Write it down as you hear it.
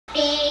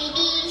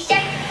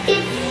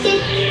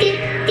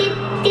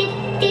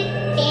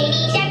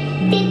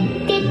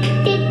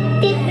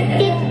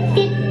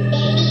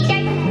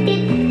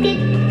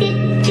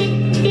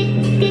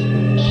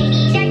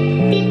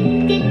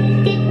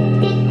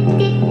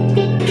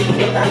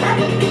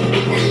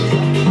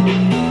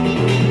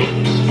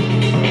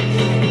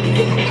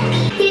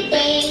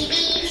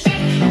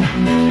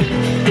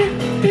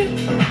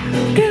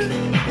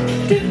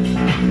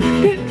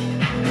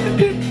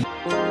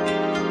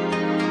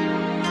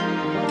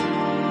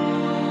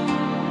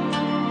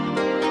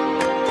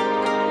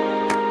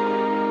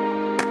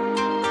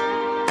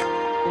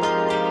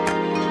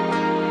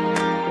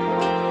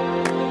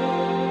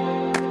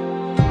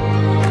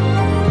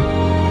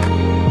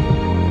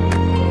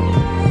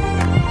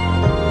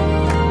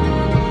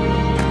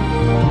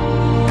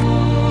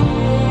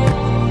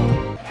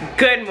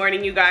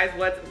morning, you guys.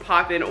 What's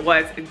poppin'?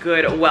 What's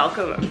good?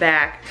 Welcome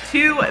back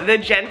to the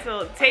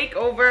Gentle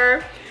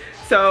Takeover.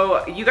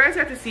 So you guys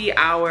have to see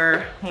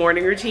our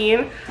morning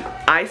routine.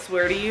 I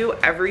swear to you,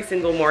 every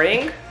single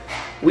morning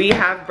we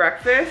have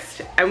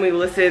breakfast and we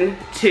listen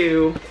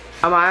to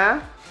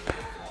Amaya.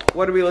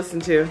 What do we listen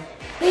to?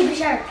 Baby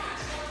Shark.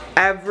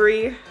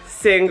 Every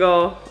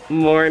single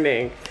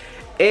morning.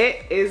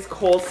 It is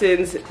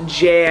Kholson'S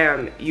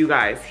jam, you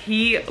guys.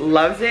 He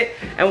loves it.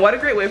 And what a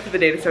great way for the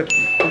day to start.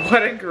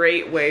 What a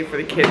great way for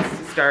the kids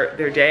to start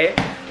their day.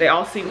 They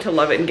all seem to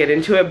love it and get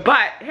into it.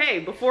 But hey,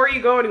 before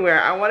you go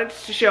anywhere, I wanted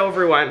to show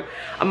everyone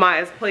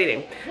Amaya's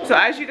plating. So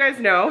as you guys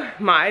know,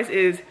 Mize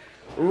is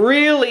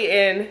really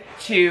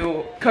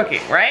into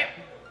cooking, right?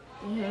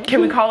 Mm-hmm. Can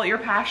we call it your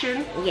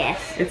passion?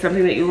 Yes. It's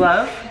something that you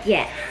love?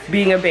 Yes.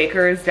 Being a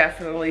baker is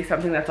definitely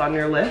something that's on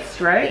your list,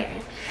 right?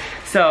 Yes.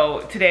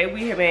 So today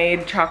we have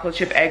made chocolate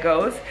chip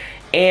Eggos,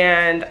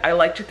 and I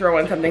like to throw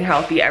in something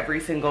healthy every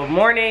single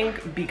morning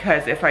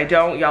because if I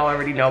don't, y'all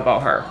already know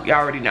about her. Y'all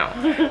already know.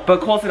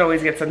 But Kholson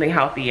always gets something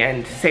healthy,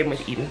 and same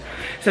with Eden.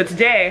 So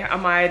today,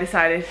 Amaya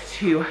decided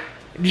to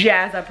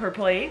jazz up her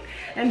plate.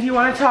 And do you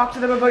want to talk to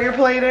them about your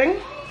plating?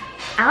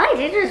 All I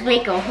did was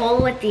make a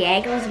hole with the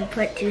Eggos and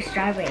put 2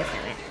 strawberries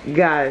in it.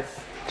 Guys,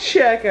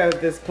 check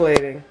out this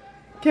plating.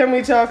 Can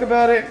we talk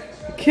about it?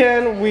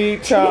 Can we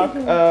talk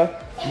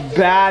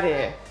about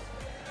it?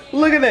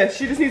 Look at this.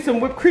 She just needs some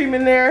whipped cream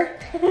in there.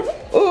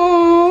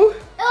 Ooh.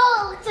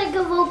 Oh, it's like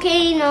a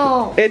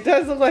volcano. It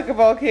does look like a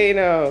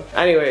volcano.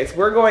 Anyways,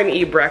 we're going to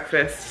eat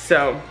breakfast,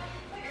 so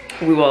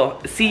we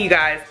will see you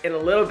guys in a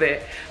little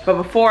bit.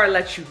 But before I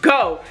let you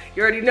go,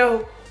 you already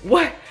know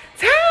what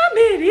time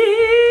it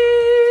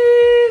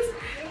is.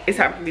 It's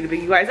time for me to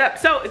pick you guys up.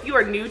 So if you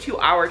are new to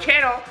our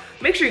channel,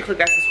 make sure you click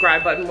that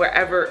subscribe button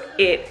wherever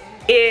it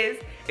is.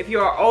 If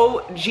you're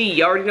OG,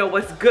 you already know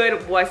what's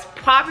good, what's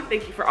poppin'.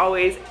 Thank you for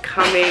always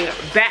coming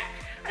back.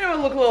 I know I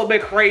look a little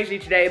bit crazy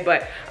today,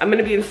 but I'm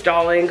gonna be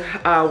installing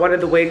one of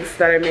the wigs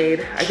that I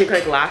made, I think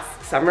like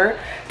last summer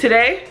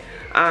today,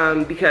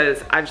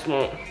 because I just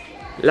want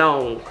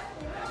long,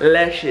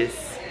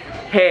 luscious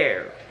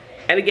hair.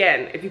 And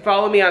again, if you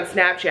follow me on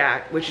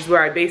Snapchat, which is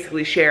where I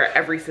basically share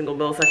every single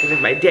millisecond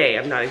of my day,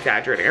 I'm not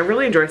exaggerating. I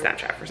really enjoy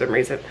Snapchat for some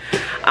reason.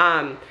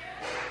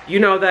 You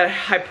know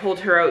that I pulled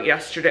her out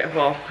yesterday.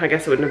 Well, I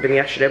guess it wouldn't have been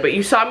yesterday, but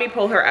you saw me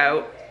pull her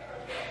out,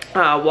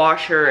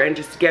 wash her and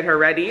just get her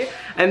ready.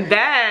 And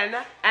then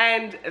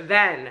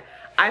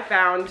I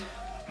found,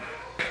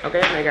 okay,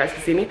 now you guys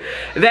can see me.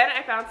 Then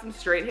I found some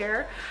straight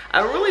hair.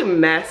 I don't really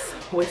mess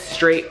with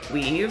straight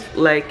weave.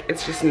 Like,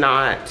 it's just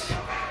not,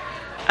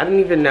 I don't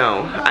even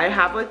know. I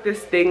have like this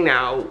thing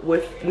now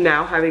with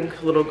now having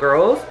little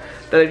girls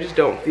that I just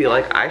don't feel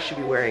like I should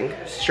be wearing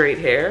straight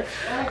hair.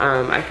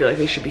 I feel like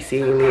they should be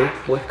seeing me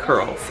with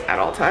curls at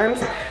all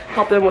times.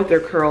 Help them with their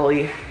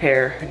curly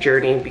hair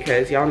journey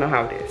because y'all know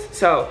how it is.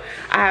 So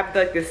I have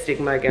like this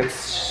stigma against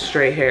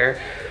straight hair,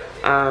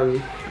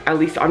 at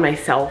least on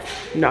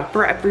myself, not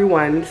for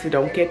everyone, so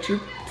don't get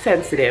too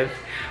sensitive.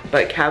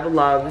 But Kev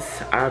loves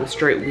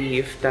straight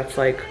weave that's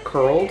like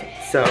curled,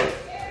 so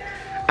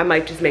I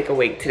might just make a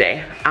wig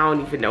today. I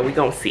don't even know. We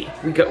gonna see.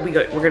 We're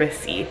gonna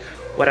see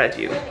what I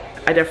do.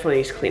 I definitely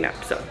need to clean up,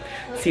 so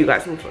see you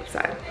guys on the flip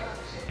side.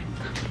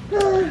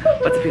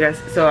 What's up, you guys?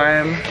 So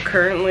I'm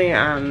currently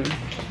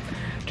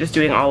just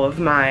doing all of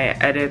my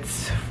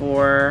edits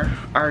for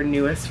our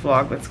newest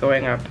vlog that's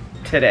going up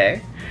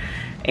today.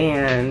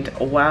 And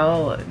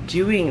while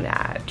doing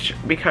that,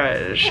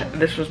 because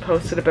this was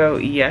posted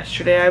about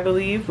yesterday, I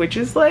believe, which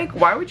is like,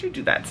 why would you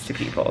do that to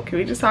people? Can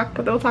we just talk,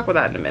 but they'll talk about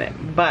that in a minute.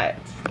 But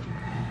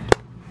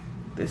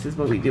this is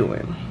what we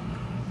doing.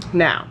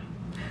 Now,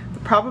 the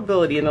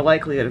probability and the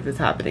likelihood of this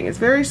happening is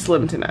very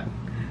slim to none.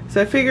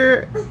 So I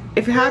figure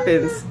if it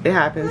happens, it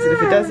happens. And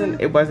if it doesn't,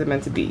 it wasn't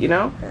meant to be, you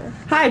know?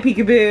 Hi,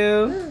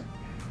 peekaboo.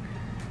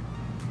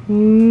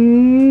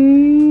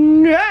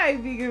 Hi,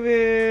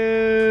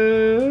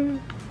 peekaboo.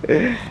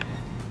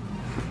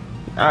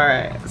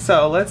 Alright,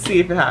 so let's see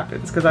if it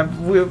happens. Because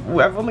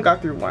I've only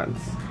got through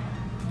once.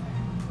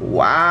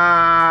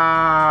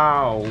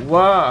 Wow.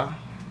 Whoa.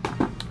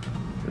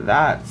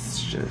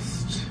 That's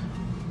just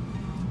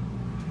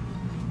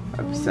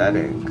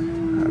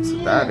upsetting. That's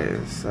what that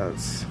is.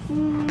 That's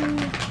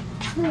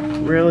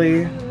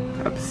really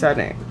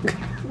upsetting.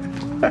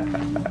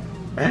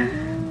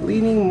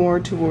 Leaning more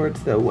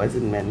towards the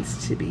wasn't meant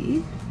to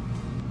be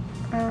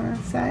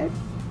side.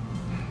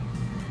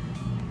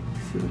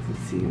 Since it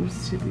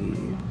seems to be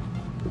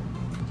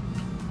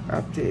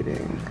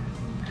updating.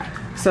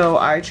 So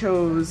I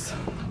chose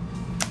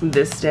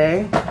this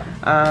day.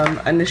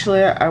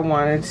 Initially I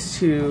wanted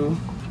to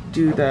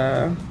do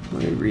the,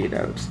 let me read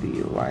out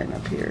the line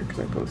up here because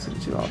I posted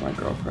it to all my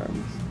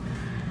girlfriends.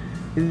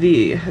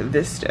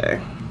 This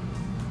day.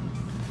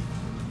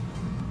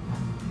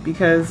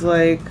 Because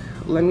like,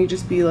 let me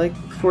just be like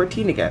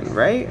 14 again,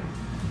 right?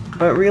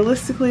 But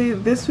realistically,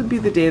 this would be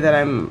the day that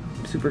I'm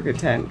super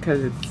content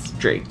because it's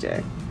Drake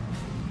Day.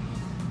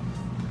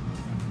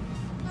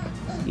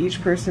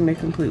 Each person may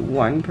complete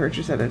one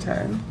purchase at a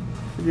time.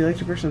 If you like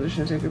to personal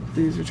edition ticket,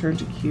 please return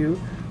to queue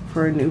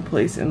for a new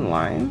place in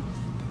line.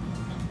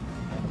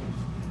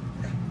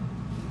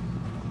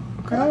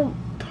 What kind of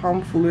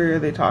tomfoolery are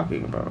they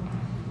talking about?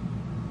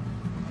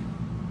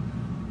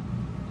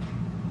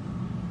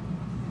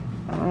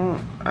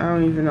 I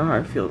don't even know how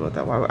I feel about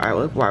that.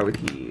 Why would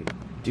he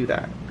do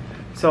that?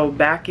 So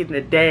back in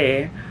the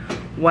day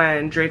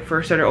when Drake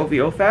first started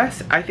OVO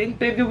Fest, I think,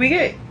 babe, did we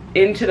get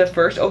into the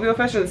first OVO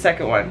Fest or the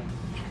second one?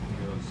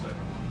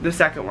 The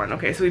second one.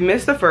 Okay, so we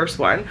missed the first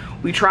one.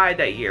 We tried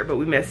that year, but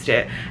we missed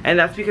it. And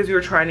that's because we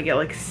were trying to get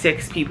like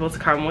 6 people to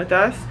come with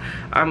us.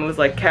 It was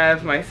like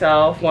Kev,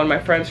 myself, one of my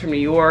friends from New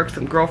York,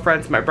 some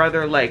girlfriends, my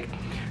brother, like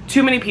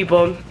too many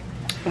people.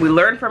 We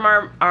learned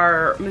from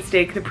our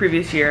mistake the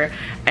previous year,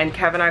 and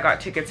Kev and I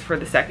got tickets for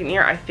the second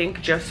year, I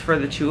think just for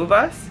the 2 of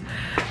us.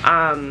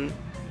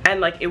 And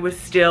like it was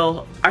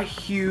still a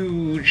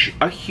huge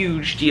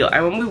deal.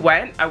 And when we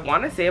went, I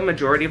want to say a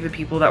majority of the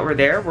people that were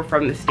there were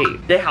from the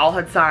state. They all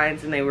had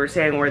signs and they were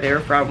saying where they were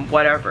from,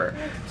 whatever.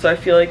 So I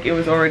feel like it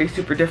was already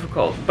super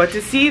difficult. But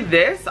to see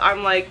this,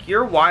 I'm like,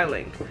 you're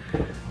wilding.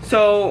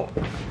 So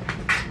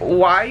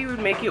why you would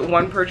make it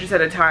one purchase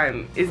at a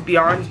time is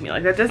beyond me.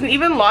 Like that doesn't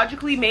even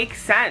logically make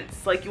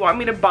sense. Like you want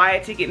me to buy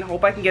a ticket and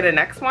hope I can get a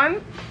next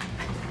one?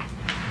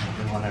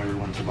 I want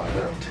everyone to buy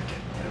their own ticket.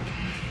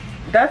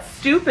 That's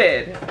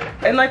stupid.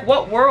 And like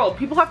what world?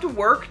 People have to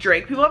work,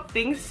 Drake. People have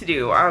things to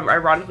do.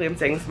 Ironically, I'm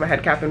saying this with my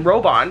head cap and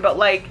robe on, but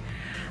like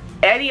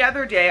any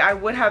other day I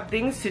would have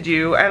things to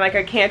do, and like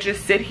I can't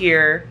just sit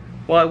here.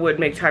 Well, I would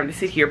make time to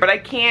sit here, but I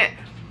can't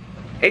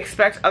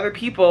expect other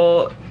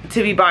people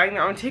to be buying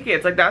their own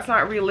tickets. Like that's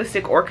not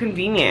realistic or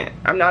convenient.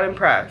 I'm not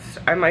impressed.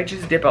 I might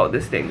just dip out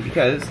this thing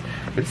because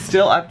it's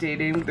still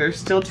updating. There's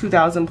still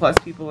 2,000 plus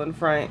people in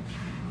front.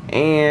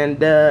 And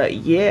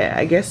yeah,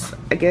 I guess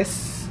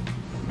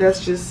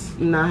that's just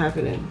not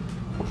happening.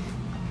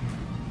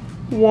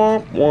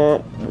 Womp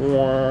womp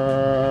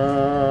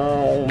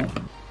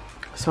womp.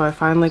 So I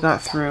finally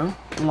got through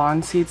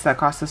lawn seats that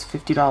cost us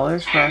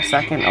 $50 for our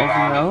second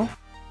OVO.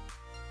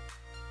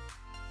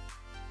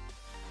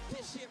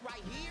 This shit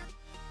right here.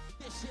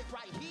 This shit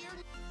right here.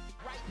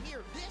 Right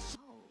here. This.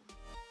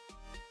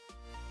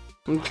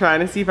 I'm trying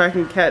to see if I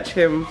can catch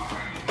him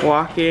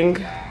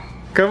walking.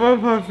 Come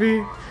on,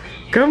 puppy.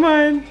 Come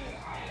on.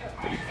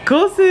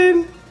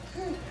 Kholson.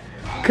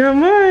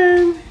 Come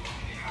on.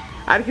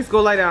 Atticus,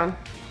 go lie down.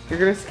 You're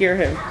gonna scare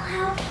him.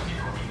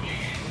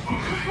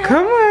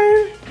 Come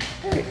on.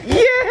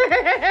 Yay!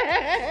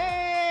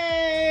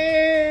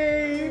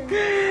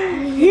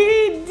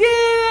 He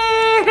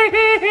did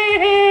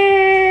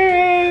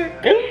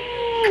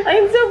it!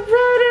 I'm so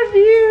proud of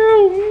you.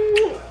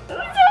 I'm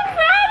so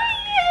proud of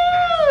you.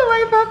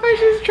 My Papa's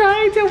just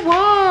trying to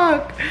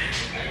walk.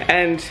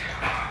 And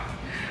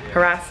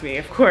harass me,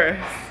 of course.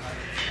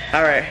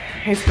 All right,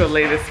 I need to go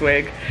lay this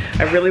wig.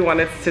 I really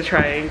wanted to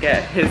try and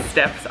get his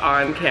steps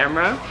on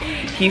camera.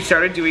 He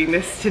started doing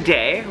this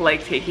today,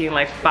 like taking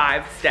like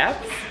 5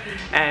 steps,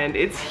 and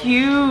it's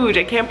huge.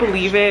 I can't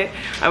believe it.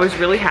 I was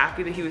really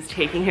happy that he was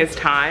taking his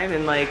time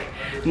and like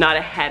not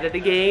ahead of the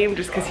game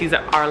just because he's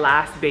our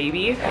last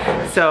baby.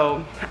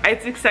 So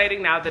it's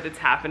exciting now that it's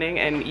happening,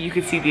 and you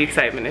can see the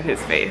excitement in his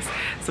face.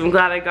 So I'm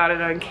glad I got it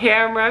on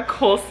camera.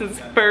 Kholson'S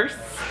first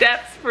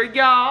steps for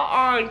y'all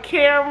on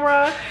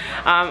camera.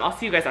 I'll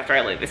see you guys after I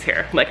lay this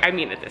hair. Like, I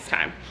mean it this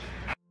time.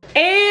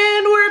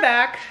 And we're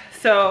back.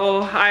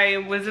 So I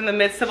was in the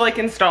midst of like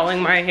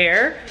installing my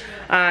hair.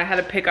 I had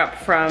to pick up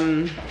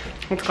from,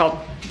 what's it called?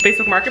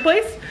 Facebook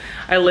Marketplace.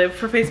 I live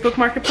for Facebook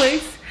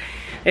Marketplace.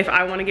 If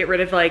I want to get rid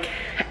of like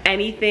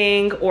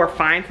anything or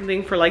find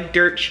something for like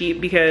dirt cheap,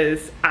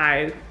 because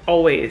I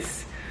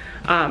always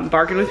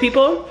bargain with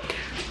people,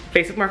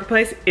 Facebook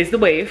Marketplace is the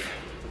wave.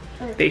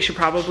 They should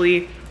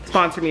probably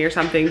sponsor me or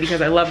something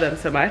because I love them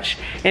so much.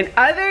 In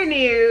other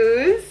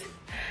news,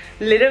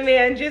 little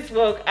man just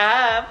woke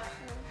up.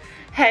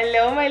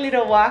 Hello, my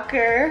little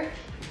walker.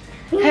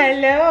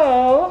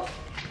 Hello.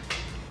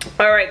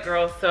 All right,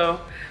 girls,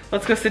 so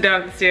let's go sit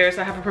down at the stairs.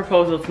 I have a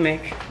proposal to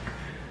make.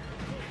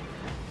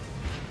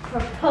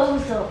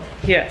 Proposal.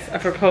 Yes, a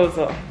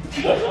proposal.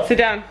 Sit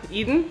down.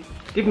 Eden,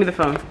 give me the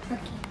phone. Okay.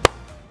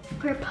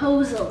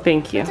 Proposal.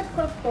 Thank you. What's a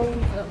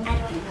proposal? I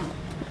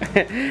don't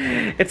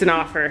know. It's an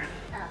offer.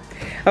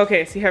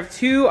 Okay, so you have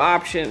 2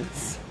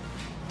 options.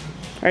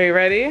 Are you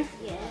ready?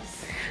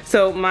 Yes.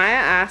 So Maya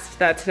asked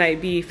that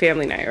tonight be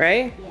family night,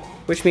 right? Yeah.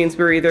 Which means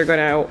we're either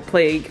gonna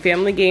play a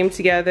family game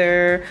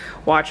together,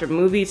 watch a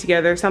movie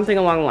together, something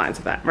along the lines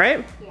of that,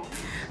 right? Yeah.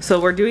 So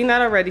we're doing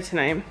that already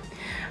tonight.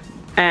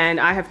 And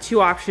I have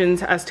 2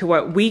 options as to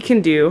what we can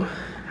do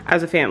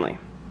as a family.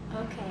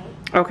 Okay.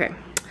 Okay,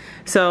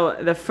 so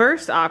the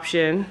first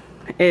option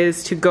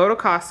is to go to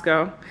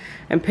Costco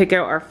and pick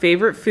out our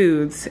favorite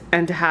foods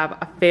and to have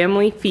a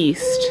family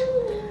feast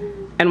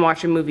and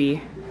watch a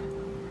movie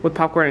with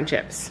popcorn and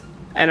chips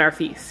and our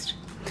feast.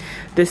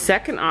 The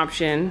second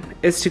option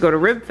is to go to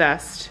Rib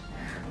Fest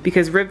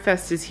because Rib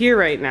Fest is here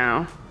right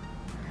now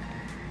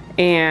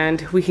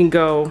and we can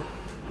go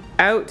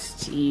out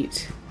to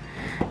eat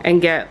and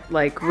get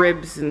like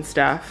ribs and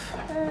stuff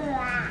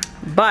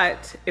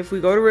But if we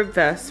go to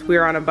Ribfest,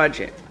 we're on a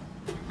budget.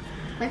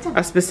 What's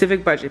A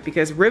specific budget,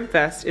 because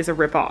Ribfest is a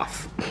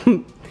rip-off.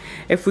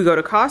 If we go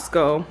to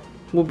Costco,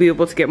 we'll be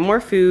able to get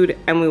more food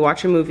and we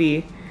watch a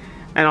movie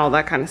and all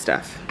that kind of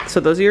stuff. So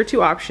those are your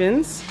two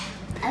options.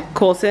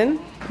 Kholson,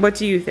 what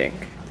do you think?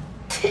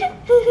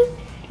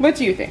 What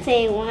do you think?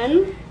 Say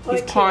 1 or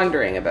He's 2.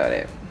 pondering about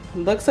it.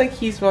 Looks like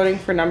he's voting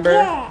for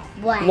number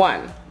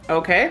 1.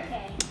 Okay.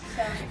 Okay,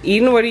 so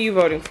Eden, what are you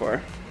voting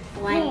for?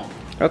 1.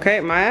 Okay,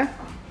 Maya?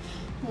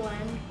 1.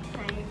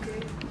 I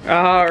agree.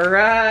 All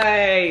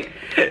right.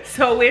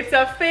 So it's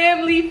a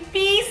family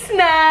feast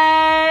night.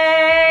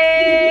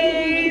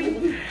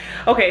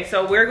 Okay,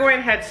 so we're going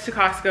to head to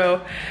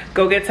Costco,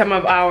 go get some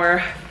of our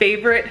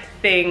favorite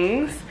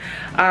things.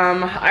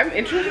 I'm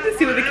interested to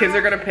see what the kids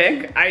are gonna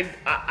pick.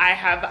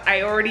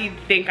 I already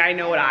think I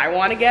know what I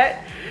want to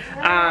get.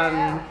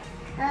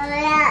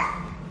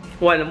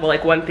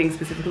 One thing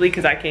specifically,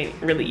 because I can't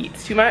really eat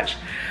too much,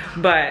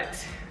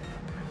 but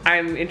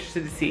I'm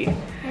interested to see. I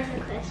have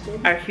a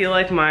question. I feel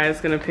like Maya's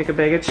gonna pick a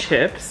bag of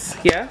chips.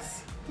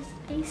 Yes?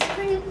 Does ice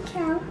cream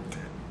count?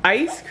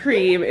 Ice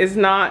cream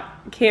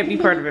can't be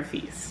part of a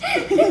feast.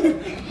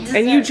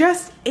 And you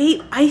just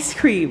ate ice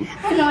cream.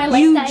 I know I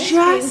like You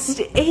ice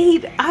just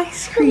ate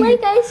ice cream. I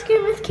cream. like ice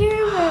cream with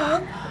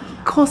caramel.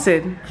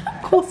 Kholson,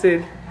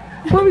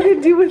 what are we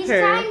gonna do with He's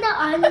her? trying to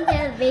on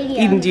the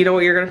video. Eden, do you know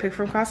what you're gonna pick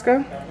from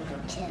Costco?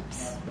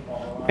 Chips.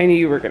 I knew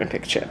you were gonna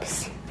pick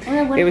chips.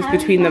 What It was kind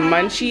between the of-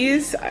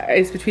 munchies.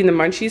 It's between the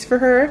munchies for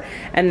her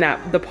and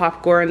the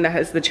popcorn that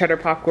has the cheddar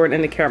popcorn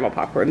and the caramel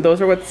popcorn.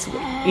 Those are what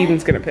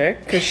Eden's gonna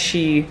pick because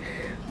she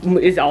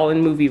is all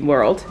in movie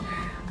world.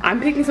 I'm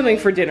picking something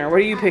for dinner. What are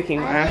you picking,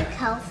 I Ma? like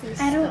healthy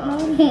stuff. I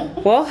don't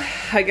know. Well,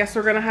 I guess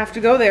we're gonna have to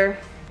go there.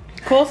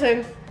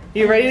 Kholson,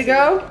 you ready to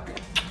go?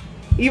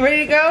 You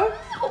ready to go?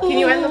 Can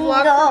you end the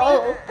vlog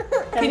for me?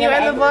 Can you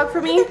end the vlog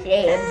for me?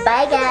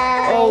 Bye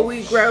guys. Oh,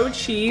 we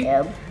grouchy.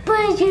 Bye.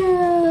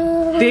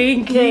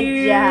 Thank you.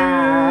 Good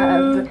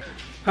job.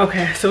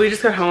 Okay, so we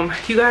just got home.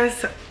 You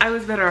guys, I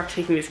was better off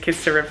taking these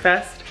kids to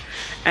Ribfest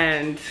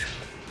and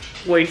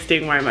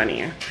wasting my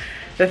money.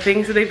 The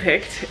things that they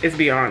picked is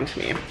beyond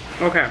me.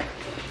 Okay,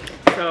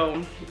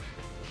 so,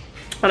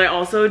 and I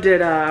also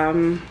did,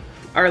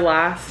 our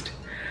last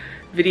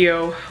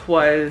video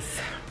was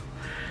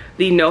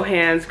the no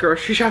hands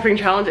grocery shopping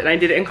challenge, and I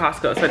did it in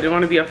Costco, so I didn't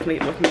want to be up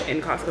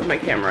in Costco with my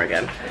camera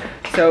again.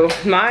 So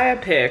Maya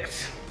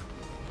picked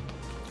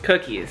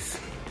cookies.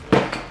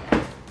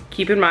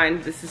 Keep in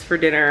mind, this is for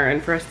dinner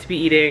and for us to be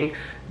eating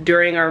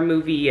during our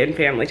movie and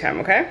family time,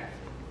 okay?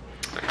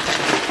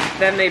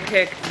 Then they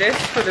picked this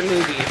for the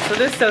movies. So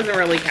this doesn't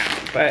really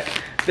count, but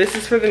this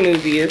is for the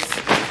movies.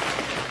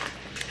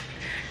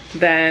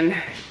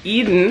 Then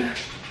Eden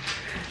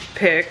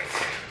picked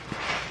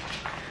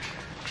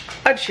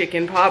a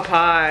chicken pot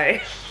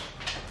pie.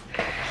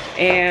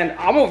 And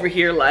I'm over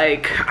here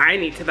like, I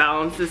need to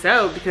balance this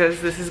out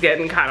because this is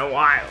getting kind of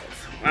wild.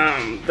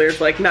 There's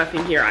like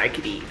nothing here I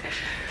could eat.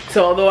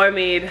 So although I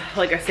made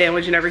like a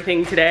sandwich and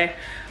everything today,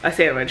 a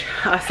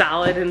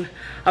salad and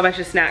a bunch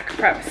of snack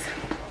preps,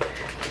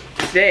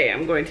 today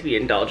I'm going to be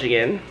indulging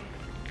in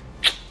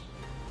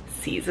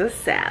Caesar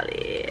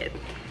salad.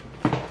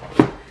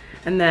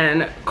 And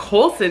then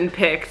Kholson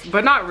picked,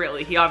 but not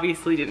really, he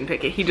obviously didn't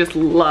pick it, he just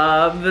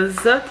loves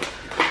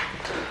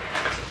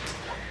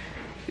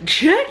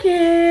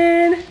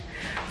chicken.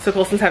 So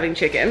Kholson's having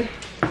chicken.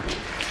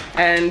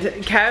 And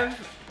Kev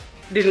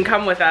didn't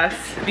come with us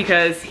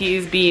because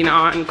he's been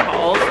on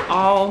calls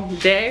all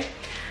day,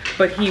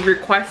 but he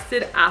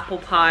requested apple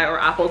pie or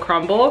apple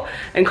crumble,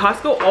 and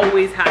Costco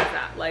always has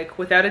that, like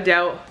without a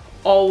doubt,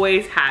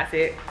 always has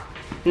it.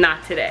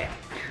 Not today.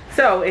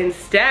 So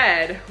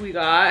instead we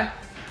got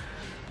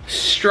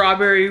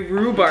strawberry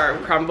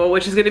rhubarb crumble,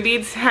 which is gonna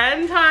be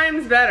 10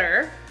 times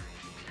better.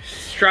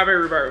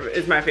 Strawberry rhubarb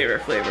is my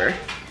favorite flavor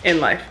in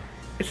life.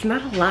 It's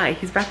not a lie,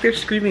 he's back there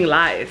screaming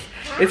lies.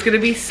 It's gonna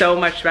be so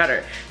much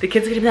better. The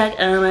kids are gonna be like,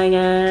 oh my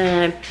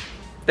God.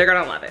 They're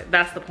gonna love it,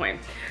 that's the point.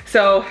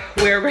 So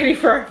we're ready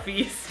for our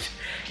feast.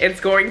 It's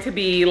going to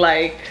be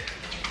like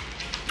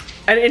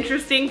an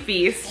interesting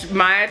feast.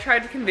 Maya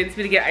tried to convince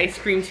me to get ice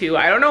cream too.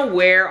 I don't know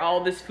where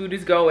all this food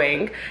is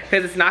going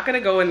because it's not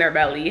gonna go in their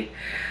belly.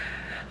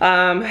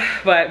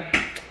 But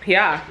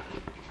yeah,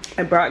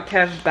 I brought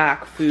Kev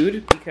back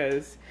food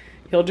because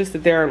he'll just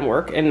sit there and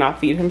work and not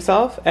feed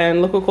himself.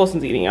 And look what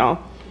Kholson's eating, y'all.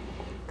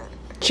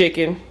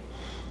 Chicken.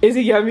 Is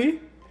it yummy?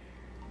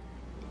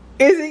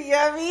 Is it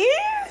yummy?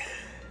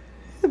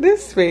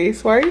 This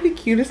face. Why are you the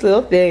cutest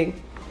little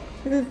thing?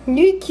 You're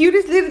the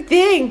cutest little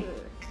thing.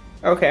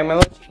 Okay, I'm gonna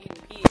let you eat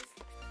in peace.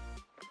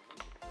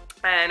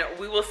 And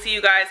we will see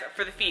you guys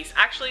for the feast.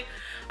 Actually,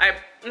 I'm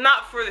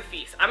not for the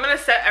feast. I'm gonna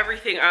set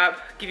everything up,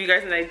 give you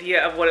guys an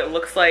idea of what it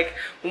looks like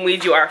when we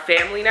do our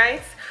family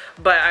nights,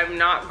 but I'm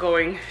not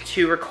going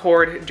to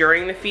record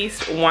during the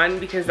feast. One,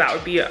 because that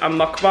would be a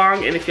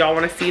mukbang, and if y'all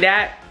wanna see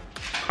that,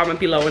 comment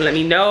below and let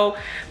me know,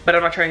 but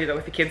I'm not trying to do that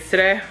with the kids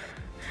today.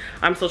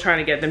 I'm still trying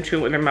to get them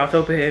chewing with their mouth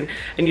open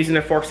and using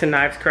their forks and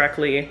knives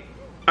correctly.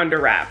 under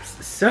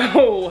wraps.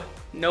 So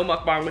no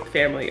mukbang with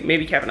family,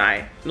 maybe Kev and I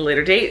at a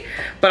later date,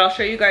 but I'll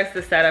show you guys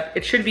the setup.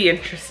 It should be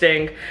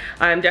interesting.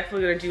 I'm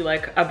definitely gonna do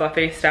like a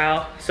buffet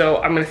style. So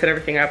I'm gonna set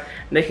everything up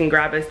and they can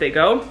grab as they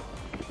go.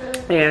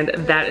 And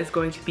that is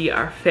going to be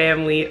our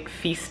family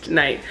feast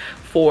night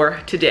for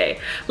today.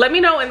 Let me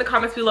know in the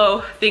comments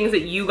below things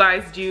that you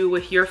guys do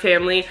with your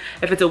family,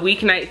 if it's a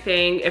weeknight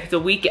thing, if it's a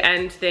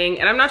weekend thing.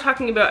 And I'm not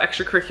talking about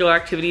extracurricular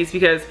activities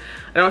because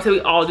I don't want to say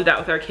we all do that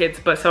with our kids,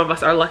 but some of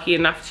us are lucky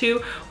enough to.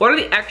 What are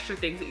the extra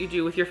things that you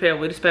do with your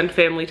family to spend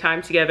family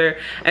time together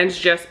and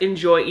just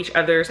enjoy each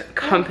other's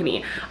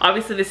company?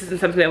 Obviously this isn't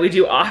something that we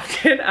do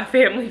often, a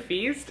family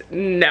feast,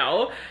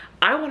 no.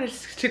 I wanted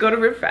to go to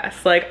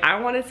Ribfest. Like, I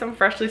wanted some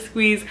freshly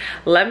squeezed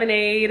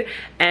lemonade,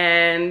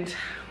 and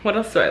what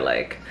else do I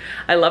like?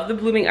 I love the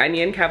blooming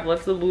onion. Cav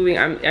loves the blooming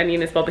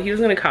onion as well, but he was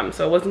gonna come,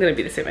 so it wasn't gonna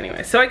be the same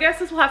anyway. So I guess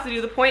this will have to do.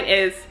 The point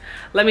is,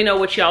 let me know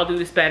what y'all do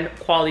to spend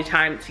quality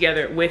time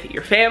together with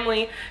your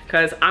family,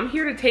 because I'm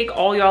here to take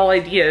all y'all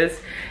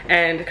ideas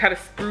and kind of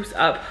spruce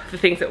up the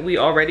things that we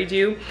already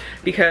do,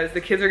 because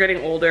the kids are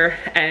getting older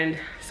and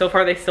so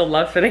far they still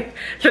love spending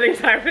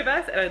time with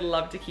us, and I'd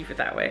love to keep it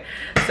that way.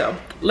 So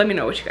let me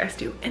know what you guys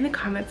do in the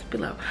comments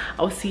below.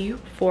 I'll see you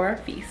for our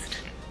feast.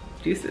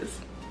 Deuces.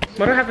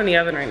 What do I have in the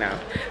oven right now?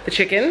 The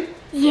chicken?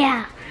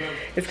 Yeah.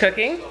 It's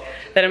cooking.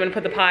 Then I'm gonna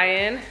put the pie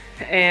in,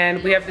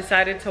 and we have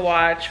decided to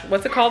watch,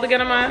 what's it called again,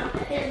 Amma?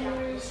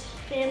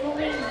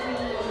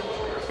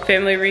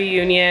 Family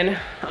Reunion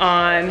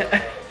on,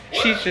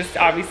 she's just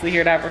obviously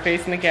here to have her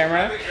face in the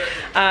camera.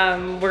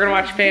 We're gonna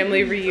watch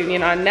Family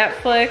Reunion on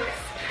Netflix.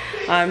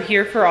 I'm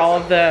here for all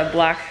of the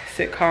black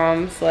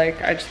sitcoms.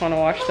 Like, I just wanna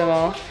watch them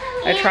all.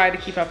 I try to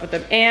keep up with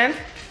them. And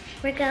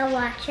we're gonna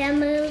watch a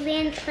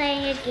movie and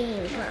play a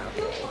game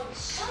probably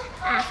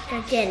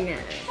after dinner.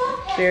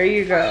 there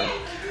you go.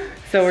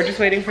 So we're just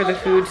waiting for the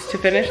foods to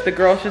finish. The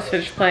girls just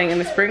finished playing in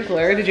the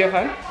sprinkler. Did you have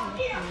fun?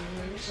 Yeah.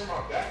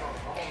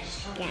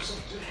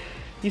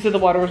 You said the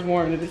water was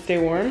warm. Did it stay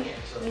warm?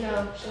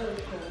 No.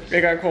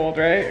 It got cold,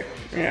 right?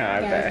 Yeah, I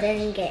No, it bet.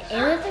 didn't get. It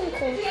wasn't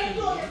cold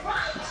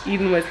for you.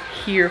 Eden was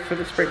here for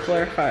the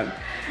sprinkler fun.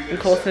 And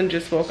Kholson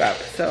just woke up.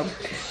 So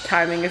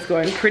timing is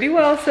going pretty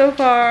well so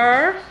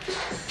far.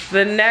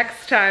 The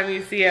next time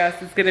you see us,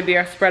 it's gonna be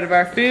our spread of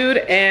our food,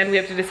 and we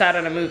have to decide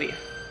on a movie.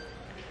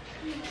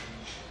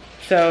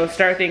 So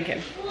start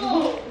thinking.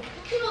 Do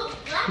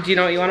you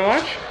know what you wanna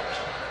watch?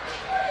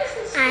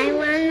 I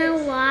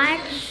wanna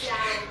watch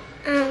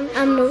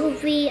a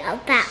movie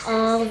that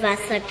all of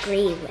us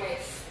agree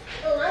with.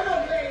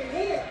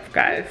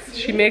 Guys,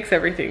 she makes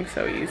everything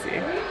so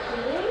easy.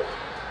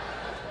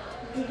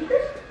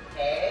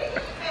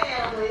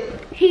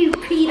 He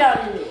peed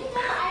on me.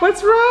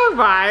 What's wrong,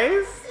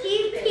 guys?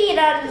 He peed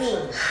on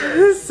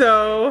me.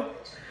 So,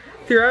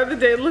 throughout the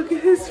day, look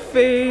at his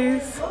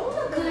face.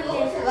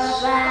 Goodness,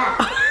 Baba.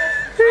 Why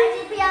did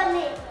he pee on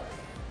me?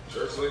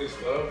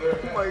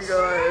 Oh my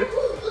god.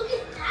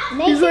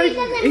 Make He's sure like, he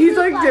doesn't he's poop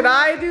like, on did me.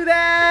 I do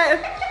that?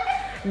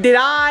 Did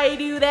I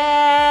do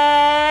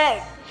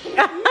that?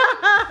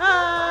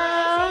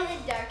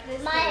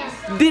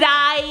 Maya. Did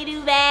I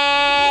do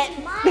that?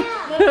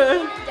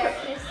 Maya.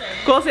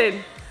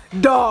 Kholson,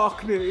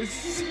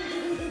 darkness.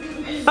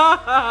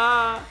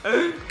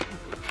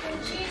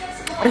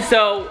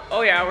 So,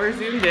 oh yeah, we're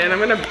zoomed in. I'm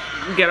gonna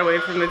get away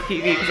from the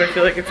TV because I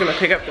feel like it's gonna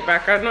pick up the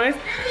background noise.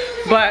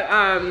 But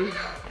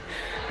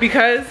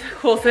because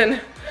Kholson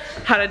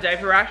had a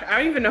diaper rash, I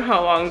don't even know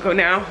how long ago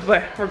now,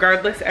 but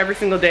regardless, every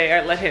single day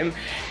I let him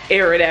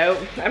air it out.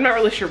 I'm not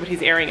really sure what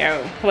he's airing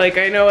out. Like,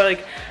 I know,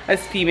 like,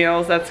 as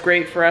females, that's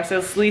great for us.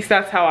 At least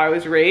that's how I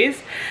was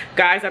raised.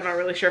 Guys, I'm not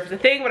really sure if it's a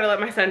thing, but I let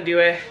my son do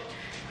it.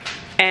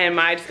 And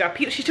Maya just got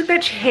peed. She took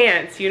that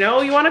chance, you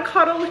know? You wanna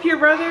cuddle with your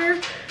brother?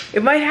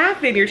 It might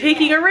happen, you're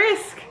taking a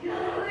risk.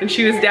 And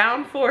she was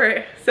down for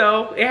it,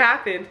 so it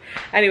happened.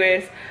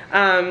 Anyways,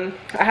 I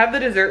have the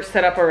dessert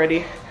set up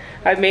already.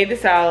 I've made the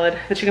salad,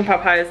 the chicken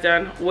pot pie is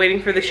done,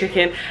 waiting for the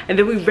chicken, and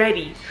then we're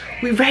ready.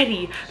 We're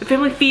ready. The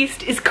family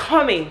feast is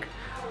coming.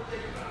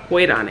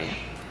 Wait on it.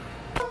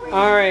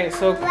 All right,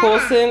 so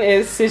Kholson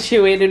is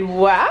situated.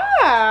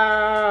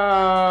 Wow.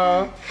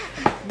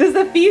 Does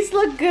the feast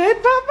look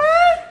good,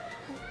 Papa?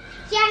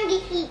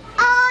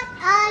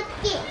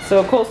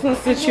 So Kholson's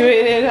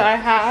situated. I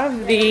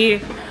have the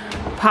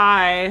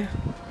pie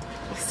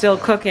still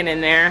cooking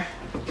in there,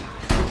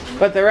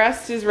 but the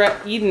rest is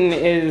Eden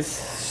is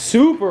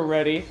super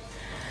ready,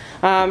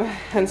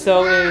 and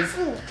so is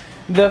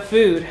the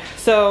food.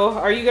 So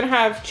are you gonna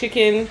have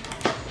chicken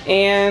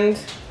and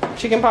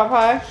chicken pot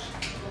pie?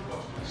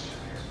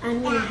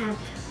 I'm gonna have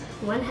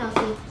one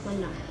healthy,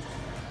 one not.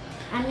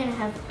 I'm gonna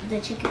have the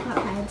chicken pot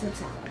pie and some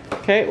salad.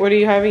 Okay, what are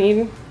you having,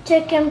 Eden?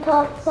 Chicken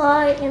pot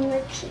pie and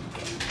the chicken.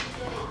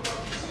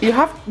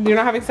 You're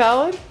not having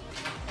salad?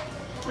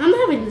 I'm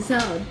having the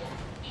salad.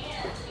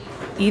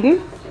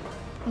 Eden?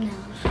 No.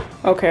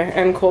 Okay,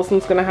 and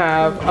Kholson's gonna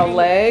have a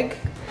leg,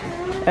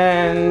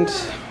 and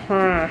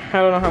I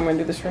don't know how I'm gonna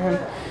do this for him.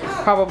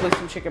 Probably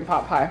some chicken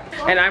pot pie.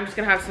 And I'm just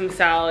gonna have some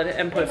salad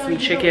and put some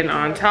chicken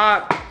on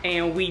top.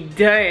 and we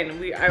done.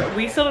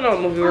 We still don't know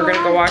what movie we're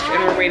gonna go watch,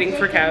 and we're waiting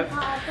for Kev.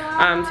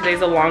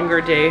 Today's a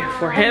longer day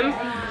for him,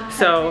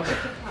 so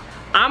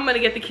I'm gonna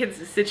get the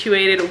kids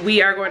situated.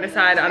 We are going to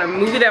decide on a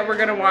movie that we're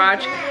gonna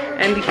watch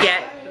and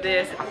get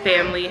this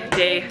family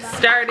day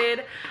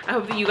started. I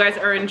hope that you guys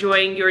are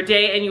enjoying your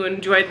day and you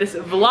enjoyed this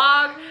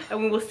vlog,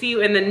 and we will see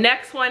you in the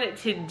next one.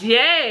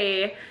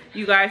 Today,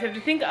 you guys have to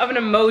think of an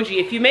emoji.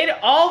 If you made it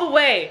all the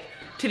way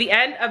to the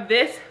end of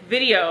this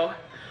video,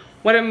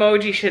 what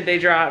emoji should they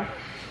drop?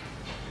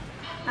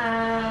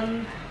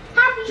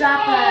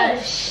 Drop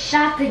a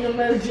shopping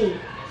emoji.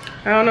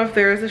 I don't know if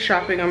there is a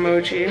shopping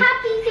emoji.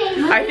 Happy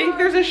face. I think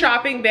there's a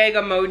shopping bag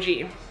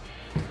emoji.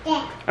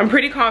 Yeah. I'm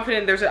pretty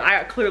confident there's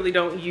I clearly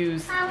don't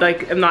use,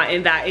 like, I'm not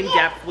in that in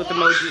depth with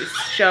emojis.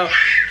 So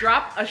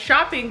drop a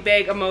shopping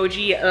bag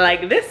emoji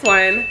like this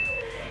one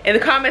in the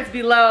comments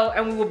below,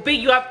 and we will beat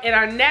you up in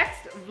our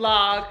next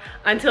vlog.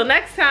 Until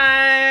next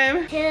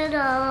time.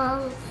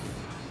 Toodles.